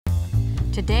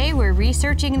Today we're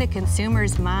researching the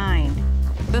consumer's mind.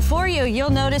 Before you, you'll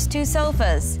notice 2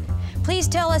 sofas. Please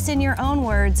tell us in your own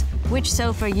words which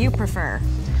sofa you prefer.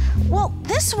 Well,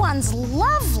 this one's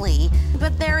lovely,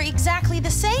 but they're exactly the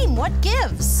same. What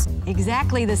gives?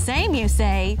 Exactly the same, you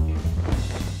say?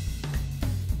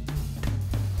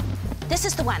 This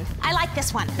is the one. I like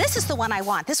this one. This is the one I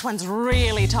want. This one's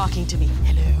really talking to me.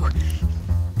 Hello.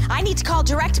 I need to call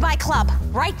DirectBuy Club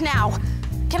right now.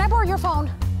 Can I borrow your phone?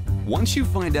 Once you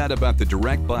find out about the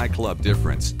DirectBuy Club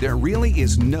difference, there really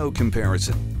is no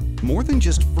comparison. More than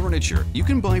just furniture, you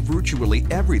can buy virtually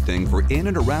everything for in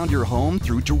and around your home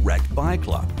through DirectBuy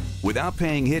Club without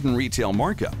paying hidden retail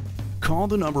markup. Call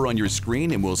the number on your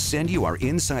screen and we'll send you our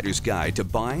insider's guide to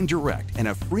buying direct and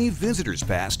a free visitor's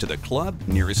pass to the club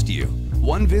nearest you.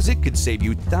 One visit could save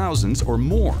you thousands or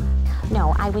more.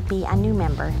 No, I would be a new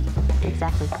member.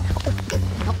 Exactly.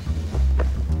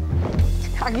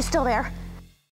 Are you still there?